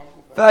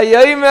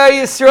Vayomer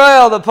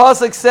Yisrael, the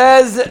pasuk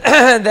says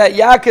that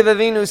Yaakov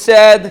Avinu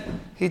said,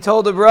 he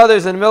told the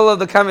brothers in the middle of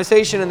the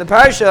conversation in the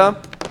parsha,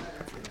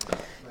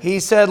 he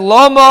said,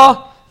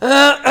 Lama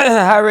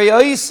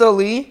hariyosam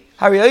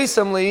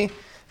li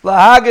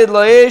lahagid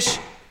laish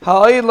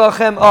ha'oid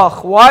lachem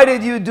ach. Why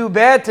did you do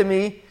bad to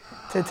me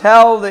to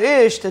tell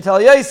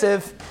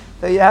Yosef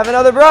that you have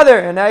another brother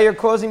and now you're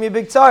causing me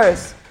big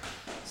tzaras?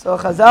 So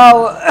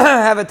Chazal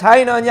have a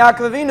taina on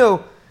Yaakov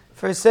Avinu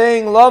for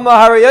saying Lama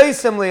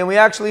hariyosam li, and we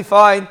actually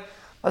find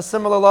a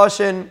similar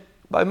lashon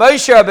by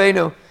Moshe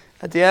Rabbeinu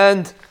at the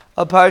end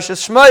of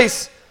Parshas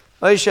Shmos.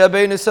 Moshe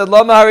Rabbeinu said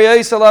Lama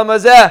hariyosam lama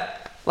zeh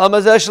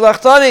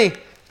shlachtani,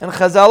 and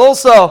Chazal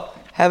also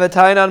have a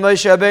taina on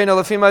Moshe Rabbeinu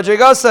lefi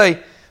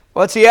madrigasei.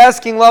 What's he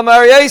asking Lama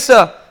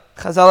hariyosam?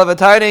 Chazal have a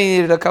taina, he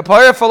needed a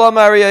kapara for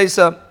Lama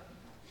hariyosam.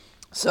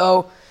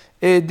 So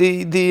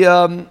the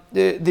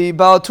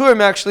Baal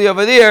Turim actually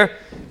over there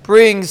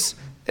brings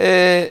he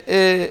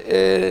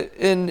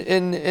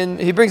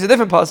brings a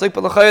different pasuk,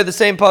 but l'chayah the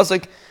same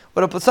pasuk,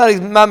 but it's not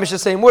mamish the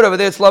same word over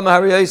there. It's Lama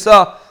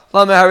hariyosam,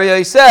 Lama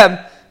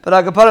hariyosam,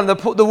 but Agaparim,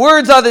 the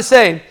words are the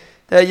same.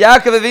 That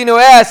Yaakov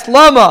Avinu asked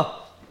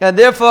Lama, and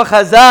therefore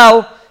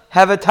Chazal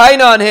have a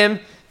taina on him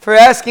for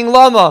asking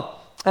Lama,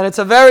 and it's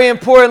a very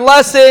important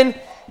lesson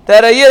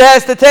that a yid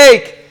has to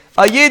take.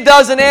 A yid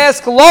doesn't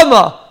ask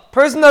Lama.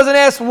 Person doesn't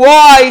ask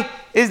why,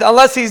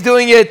 unless he's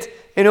doing it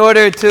in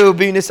order to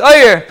be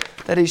nisayir,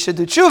 that he should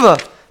do tshuva.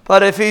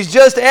 But if he's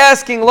just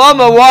asking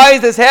Lama, why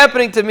is this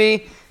happening to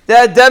me,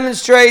 that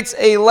demonstrates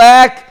a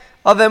lack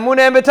of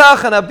emunah and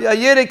betachon. A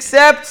yid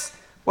accepts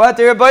what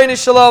the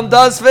Rebbeinu Shalom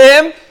does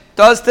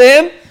to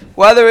him,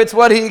 whether it's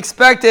what he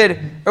expected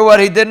or what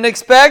he didn't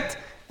expect,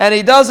 and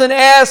he doesn't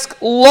ask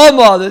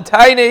Lama. The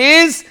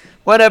taina is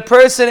when a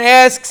person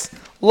asks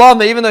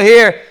Lama, even though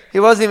here he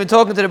wasn't even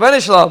talking to the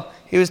Rebbeinu Shalom,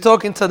 he was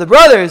talking to the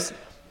brothers,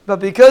 but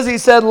because he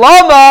said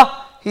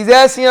Lama, he's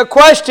asking a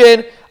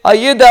question. A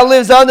yid that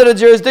lives under the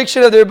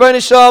jurisdiction of the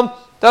Rebbeinu Shalom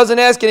doesn't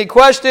ask any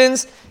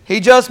questions,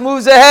 he just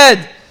moves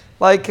ahead.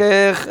 Like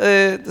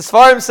the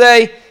Sfarim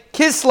say,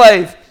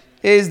 Kislev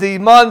is the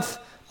month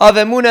of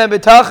Emunah and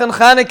Betachon.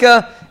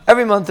 Chanukah,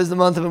 every month is the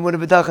month of Emunah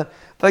and Betachon.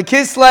 But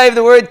Kislev,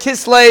 the word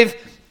Kislev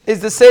is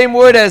the same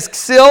word as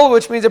Ksil,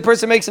 which means a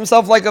person makes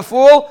himself like a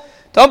fool.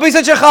 Don't be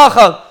such a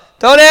chacham.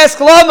 Don't ask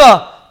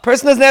Lama.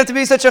 Person doesn't have to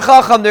be such a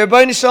chacham. The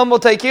Rebbeinu Shalom will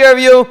take care of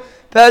you.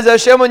 Pez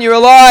Hashem, when you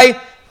rely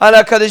on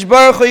HaKadosh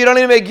Baruch Hu, you don't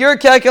need to make your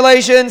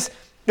calculations.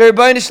 The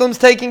Rebbeinu Shalom's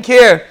taking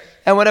care.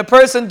 And when a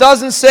person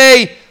doesn't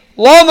say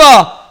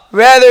Lama,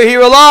 rather he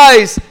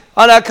relies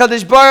on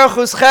HaKadosh Baruch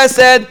Hu's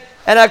chesed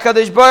and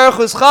HaKadosh Baruch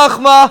Hu's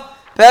chachma,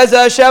 Pez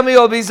Hashem, you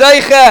will be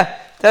zeicha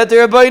that the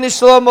Rebbeinu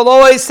Shalom will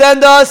always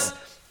send us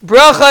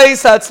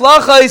brachais,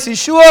 hatzlachais,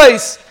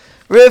 yeshuais,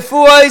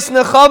 refuais,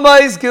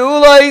 nechamais,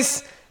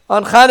 geulais.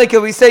 On Chanukah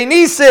we say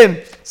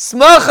nisim,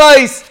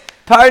 smachais,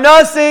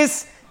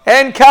 parnasis,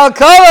 and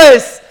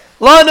kalkalis.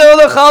 Lanu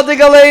l'chal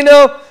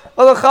digaleinu,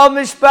 l'chal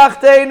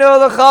mishpachteinu,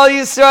 l'chal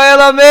Yisrael,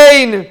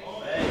 amen.